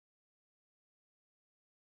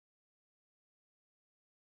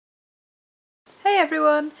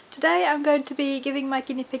everyone! Today I'm going to be giving my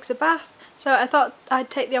guinea pigs a bath, so I thought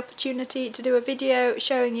I'd take the opportunity to do a video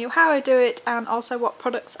showing you how I do it and also what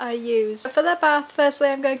products I use. For their bath, firstly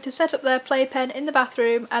I'm going to set up their playpen in the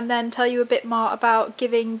bathroom and then tell you a bit more about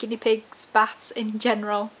giving guinea pigs baths in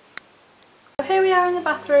general. So here we are in the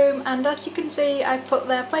bathroom, and as you can see I've put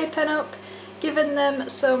their playpen up, given them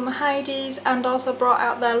some hideys and also brought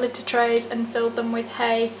out their litter trays and filled them with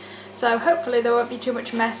hay. So hopefully there won't be too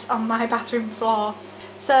much mess on my bathroom floor.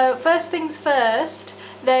 So first things first,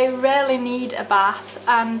 they rarely need a bath,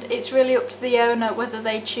 and it's really up to the owner whether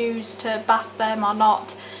they choose to bath them or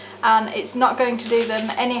not, and it's not going to do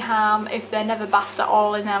them any harm if they're never bathed at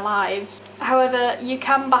all in their lives. However, you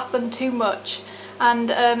can bath them too much, and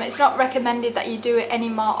it's not recommended that you do it any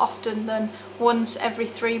more often than once every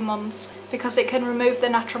 3 months, because it can remove the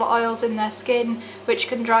natural oils in their skin, which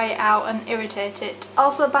can dry it out and irritate it.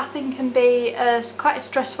 Also, bathing can be quite a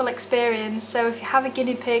stressful experience, so if you have a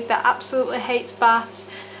guinea pig that absolutely hates baths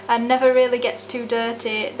and never really gets too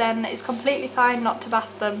dirty, then it's completely fine not to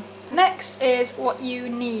bath them. Next is what you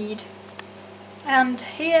need, and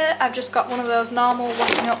here I've just got one of those normal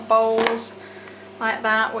washing up bowls like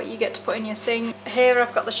that, what you get to put in your sink. Here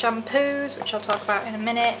I've got the shampoos, which I'll talk about in a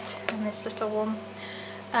minute, and this little one.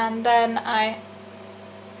 And then I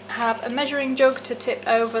have a measuring jug to tip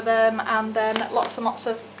over them, and then lots and lots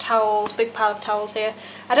of towels, big pile of towels here.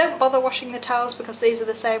 I don't bother washing the towels because these are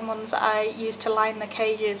the same ones that I use to line the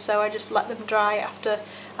cages, so I just let them dry after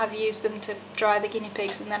I've used them to dry the guinea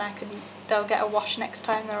pigs, and then they'll get a wash next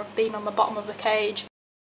time they've been on the bottom of the cage.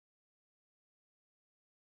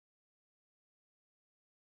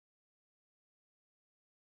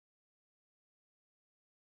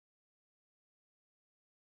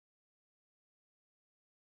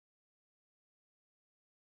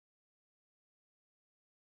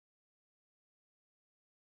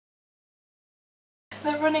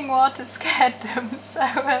 The running water scared them,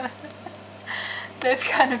 so they've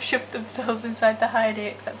kind of shoved themselves inside the hidey,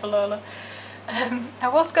 except for Lola. I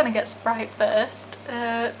was going to get Sprite first,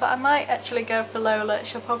 but I might actually go for Lola.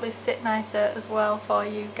 She'll probably sit nicer as well for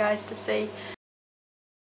you guys to see.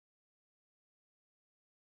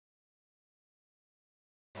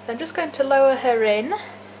 So I'm just going to lower her in,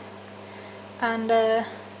 and there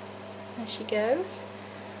she goes.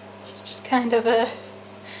 She's just kind of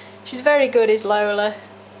she's very good, is Lola.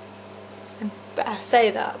 But I say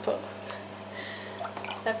that, but...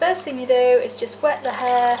 So first thing you do is just wet the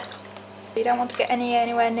hair. You don't want to get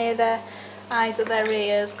anywhere near their eyes or their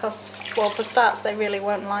ears, because, well, for starts they really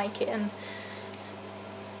won't like it, and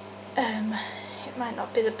it might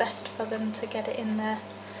not be the best for them to get it in their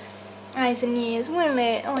eyes and ears, will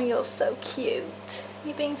it? Oh, you're so cute.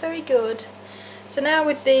 You're being very good. So now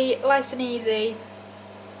with the Nice and Easy,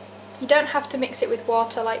 you don't have to mix it with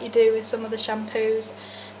water like you do with some of the shampoos.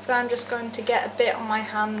 So I'm just going to get a bit on my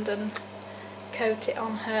hand and coat it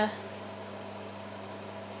on her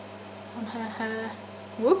hair.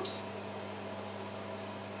 Whoops!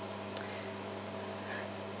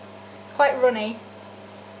 It's quite runny.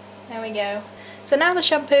 There we go. So now the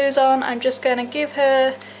shampoo's on, I'm just going to give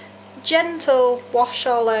her a gentle wash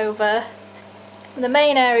all over. The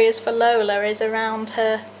main areas for Lola is around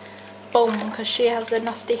her bum, because she has a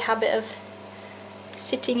nasty habit of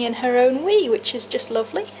sitting in her own wee, which is just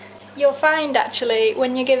lovely. You'll find actually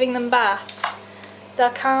when you're giving them baths, they'll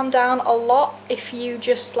calm down a lot if you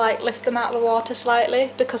just like lift them out of the water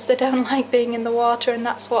slightly, because they don't like being in the water, and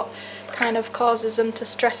that's what kind of causes them to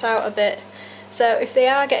stress out a bit. So if they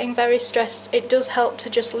are getting very stressed, it does help to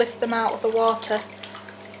just lift them out of the water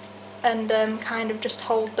and kind of just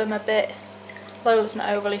hold them a bit. Lola's not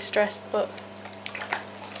overly stressed, but,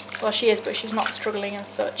 well, she is, but she's not struggling as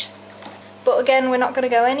such. But again, we're not going to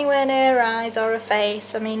go anywhere near her eyes or her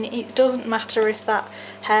face. I mean, it doesn't matter if that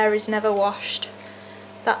hair is never washed.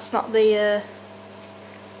 That's not the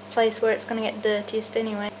place where it's going to get dirtiest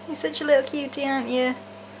anyway. You're such a little cutie, aren't you?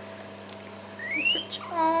 You're such...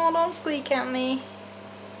 Oh, don't squeak at me.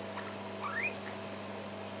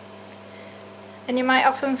 And you might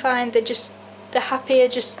often find they're happier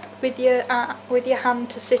just with your hand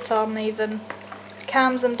to sit on. Even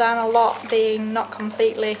calms them down a lot, being not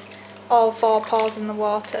completely all 4 paws in the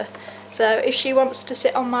water. So if she wants to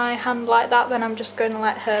sit on my hand like that, then I'm just going to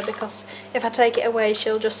let her, because if I take it away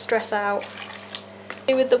she'll just stress out.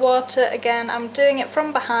 With the water, again, I'm doing it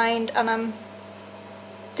from behind, and I'm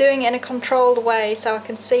doing it in a controlled way so I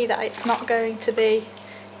can see that it's not going to be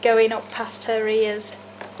going up past her ears.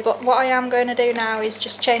 But what I am going to do now is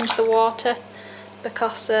just change the water,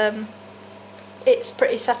 because it's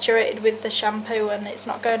pretty saturated with the shampoo and it's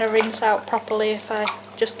not going to rinse out properly if I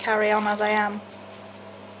just carry on as I am.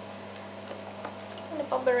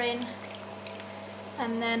 bob her in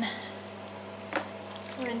and then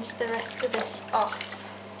rinse the rest of this off.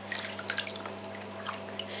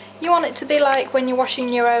 You want it to be like when you're washing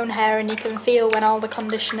your own hair and you can feel when all the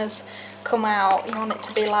conditioners come out. You want it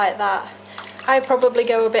to be like that. I probably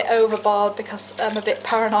go a bit overboard because I'm a bit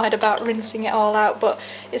paranoid about rinsing it all out, but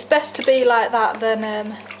it's best to be like that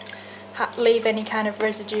than leave any kind of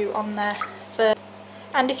residue on there first.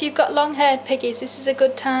 And if you've got long haired piggies, this is a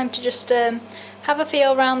good time to just have a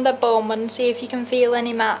feel around their bum and see if you can feel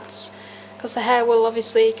any mats, because the hair will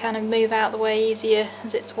obviously kind of move out the way easier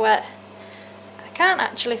as it's wet. I can't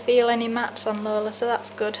actually feel any mats on Lola, so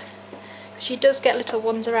that's good. She does get little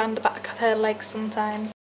ones around the back of her legs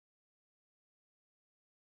sometimes.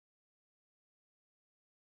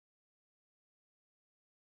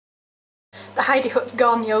 The hidey hut's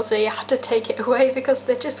gone, you'll see. I had to take it away because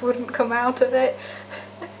they just wouldn't come out of it.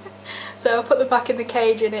 So I put them back in the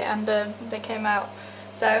cage in it and they came out.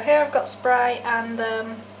 So here I've got Sprite, and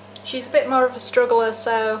she's a bit more of a struggler,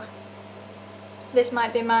 so this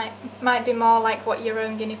might be more like what your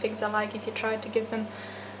own guinea pigs are like if you tried to give them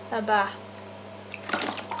a bath.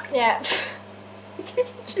 Yeah,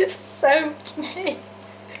 just soaked me.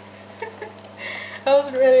 I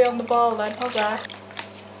wasn't really on the ball then, was I?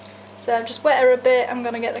 So I've just wet her a bit. I'm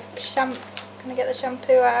gonna get the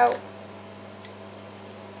shampoo out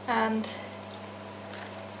and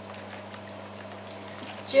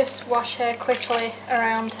just wash her quickly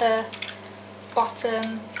around her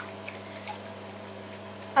bottom.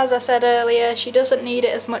 As I said earlier, she doesn't need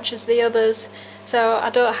it as much as the others, so I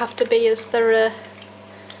don't have to be as thorough,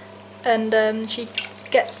 and she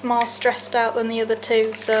gets more stressed out than the other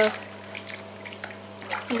two, so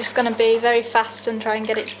I'm just going to be very fast and try and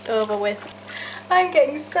get it over with. I'm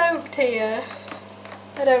getting soaked here.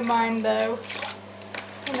 I don't mind though.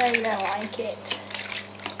 I know you don't like it.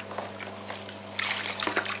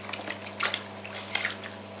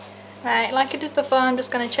 Right, like I did before, I'm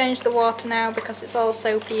just going to change the water now because it's all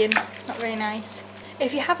soapy and not very nice.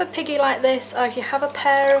 If you have a piggy like this, or if you have a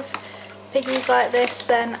pair of piggies like this,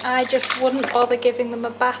 then I just wouldn't bother giving them a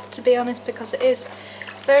bath, to be honest, because it is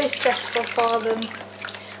very stressful for them.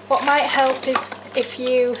 What might help is if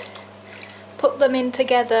you put them in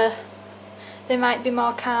together. They might be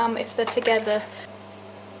more calm if they're together.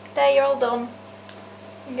 There, you're all done. You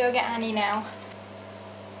can go get Annie now.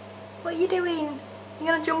 What are you doing? You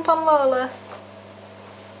gonna jump on Lola?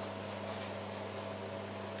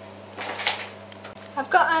 I've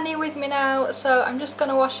got Annie with me now, so I'm just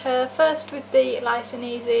gonna wash her first with the Lice and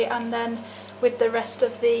Easy and then with the rest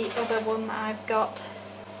of the other one that I've got.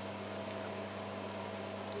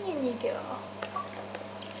 In you go.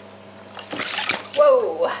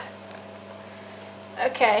 Whoa!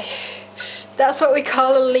 Okay, that's what we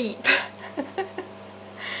call a leap.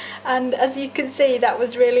 And as you can see, that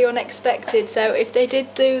was really unexpected, so if they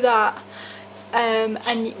did do that and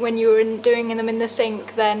when you were doing them in the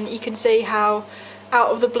sink, then you can see how out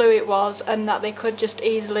of the blue it was, and that they could just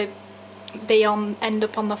easily end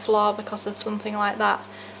up on the floor because of something like that.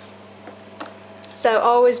 So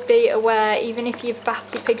always be aware, even if you've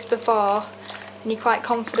bathed your pigs before and you're quite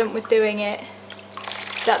confident with doing it,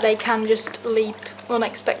 that they can just leap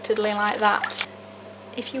unexpectedly like that.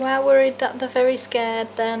 If you are worried that they're very scared,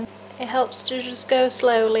 then it helps to just go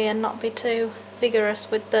slowly and not be too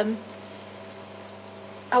vigorous with them.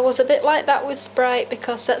 I was a bit like that with Sprite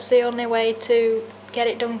because that's the only way to get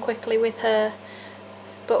it done quickly with her.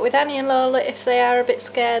 But with Annie and Lola, if they are a bit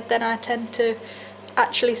scared, then I tend to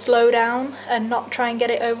actually slow down and not try and get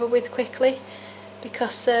it over with quickly,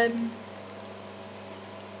 because they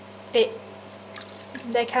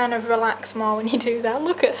kind of relax more when you do that.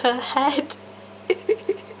 Look at her head.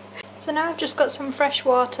 So now I've just got some fresh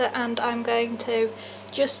water and I'm going to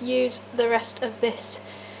just use the rest of this,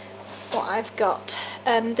 what I've got.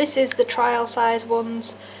 This is the trial size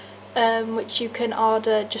ones, which you can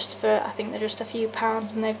order just for, I think they're just a few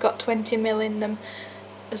pounds, and they've got 20ml in them,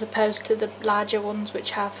 as opposed to the larger ones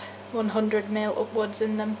which have 100ml upwards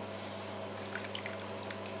in them.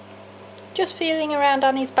 Just feeling around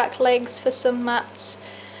Annie's back legs for some mats,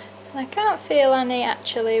 and I can't feel any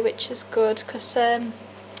actually, which is good, because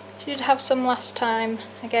she did have some last time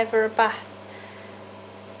I gave her a bath.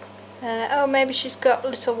 Oh, maybe she's got a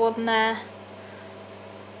little one there.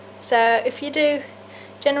 So if you do,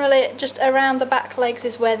 generally just around the back legs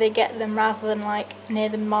is where they get them, rather than like near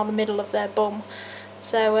the middle of their bum.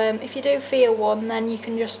 So if you do feel one, then you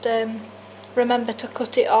can just remember to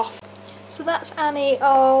cut it off. So that's Annie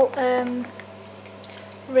all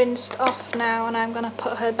rinsed off now, and I'm going to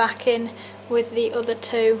put her back in with the other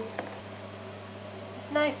two.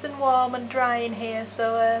 It's nice and warm and dry in here,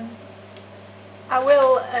 so I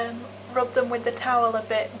will rub them with the towel a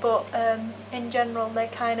bit, but in general they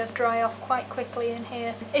kind of dry off quite quickly in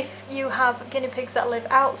here. If you have guinea pigs that live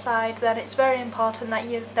outside, then it's very important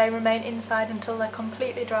that they remain inside until they're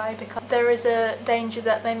completely dry, because there is a danger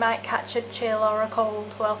that they might catch a chill or a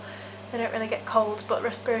cold. Well, they don't really get colds, but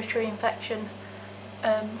respiratory infection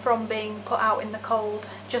from being put out in the cold,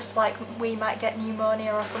 just like we might get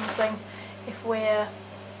pneumonia or something if we're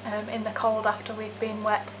in the cold after we've been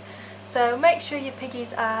wet. So make sure your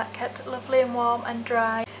piggies are kept lovely and warm and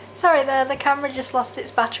dry. Sorry there, the camera just lost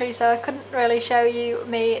its battery, so I couldn't really show you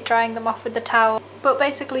me drying them off with the towel. But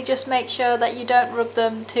basically just make sure that you don't rub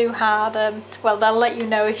them too hard. Well, they'll let you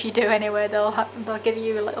know if you do anyway, they'll give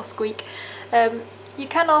you a little squeak. You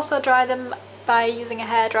can also dry them by using a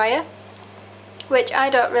hairdryer, which I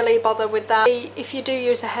don't really bother with that. If you do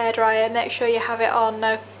use a hairdryer, make sure you have it on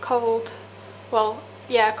a cold, well,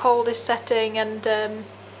 yeah, coldest setting, and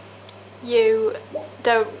you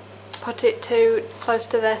don't put it too close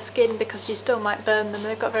to their skin because you still might burn them.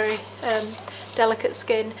 They've got very delicate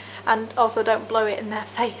skin, and also don't blow it in their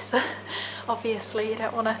face. Obviously you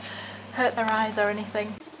don't want to hurt their eyes or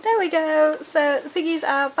anything. There we go, so the piggies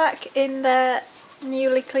are back in their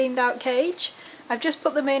newly cleaned out cage. I've just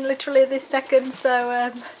put them in literally this second, so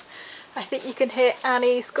I think you can hear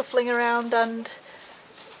Annie scuffling around and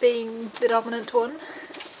being the dominant one.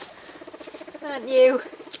 Aren't you,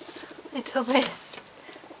 little miss?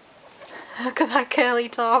 Look at that curly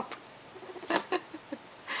top.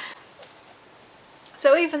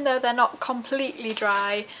 So even though they're not completely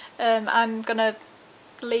dry, I'm gonna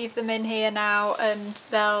leave them in here now, and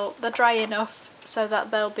they're dry enough so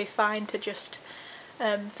that they'll be fine to just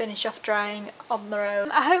finish off drying on their own.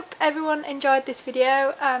 I hope everyone enjoyed this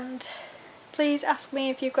video, and please ask me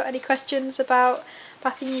if you've got any questions about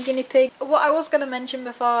bathing your guinea pig. What I was going to mention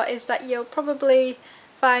before is that you'll probably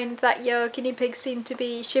find that your guinea pigs seem to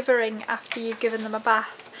be shivering after you've given them a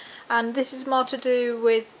bath, and this is more to do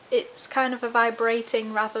with, it's kind of a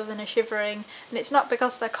vibrating rather than a shivering, and it's not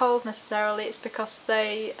because they're cold necessarily, it's because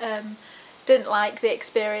they didn't like the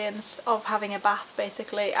experience of having a bath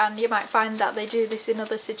basically. And you might find that they do this in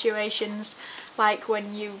other situations, like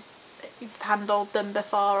when you've handled them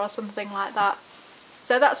before or something like that.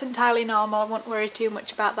 So that's entirely normal, I won't worry too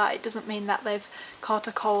much about that. It doesn't mean that they've caught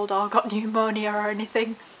a cold or got pneumonia or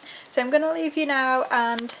anything. So I'm going to leave you now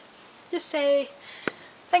and just say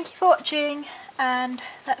thank you for watching, and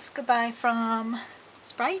that's goodbye from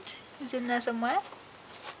Sprite, who's in there somewhere.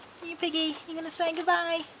 You piggy, you're going to say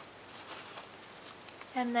goodbye?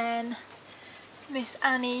 And then Miss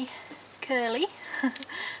Annie Curly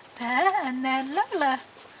there, and then Lola.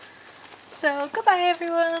 So goodbye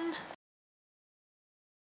everyone.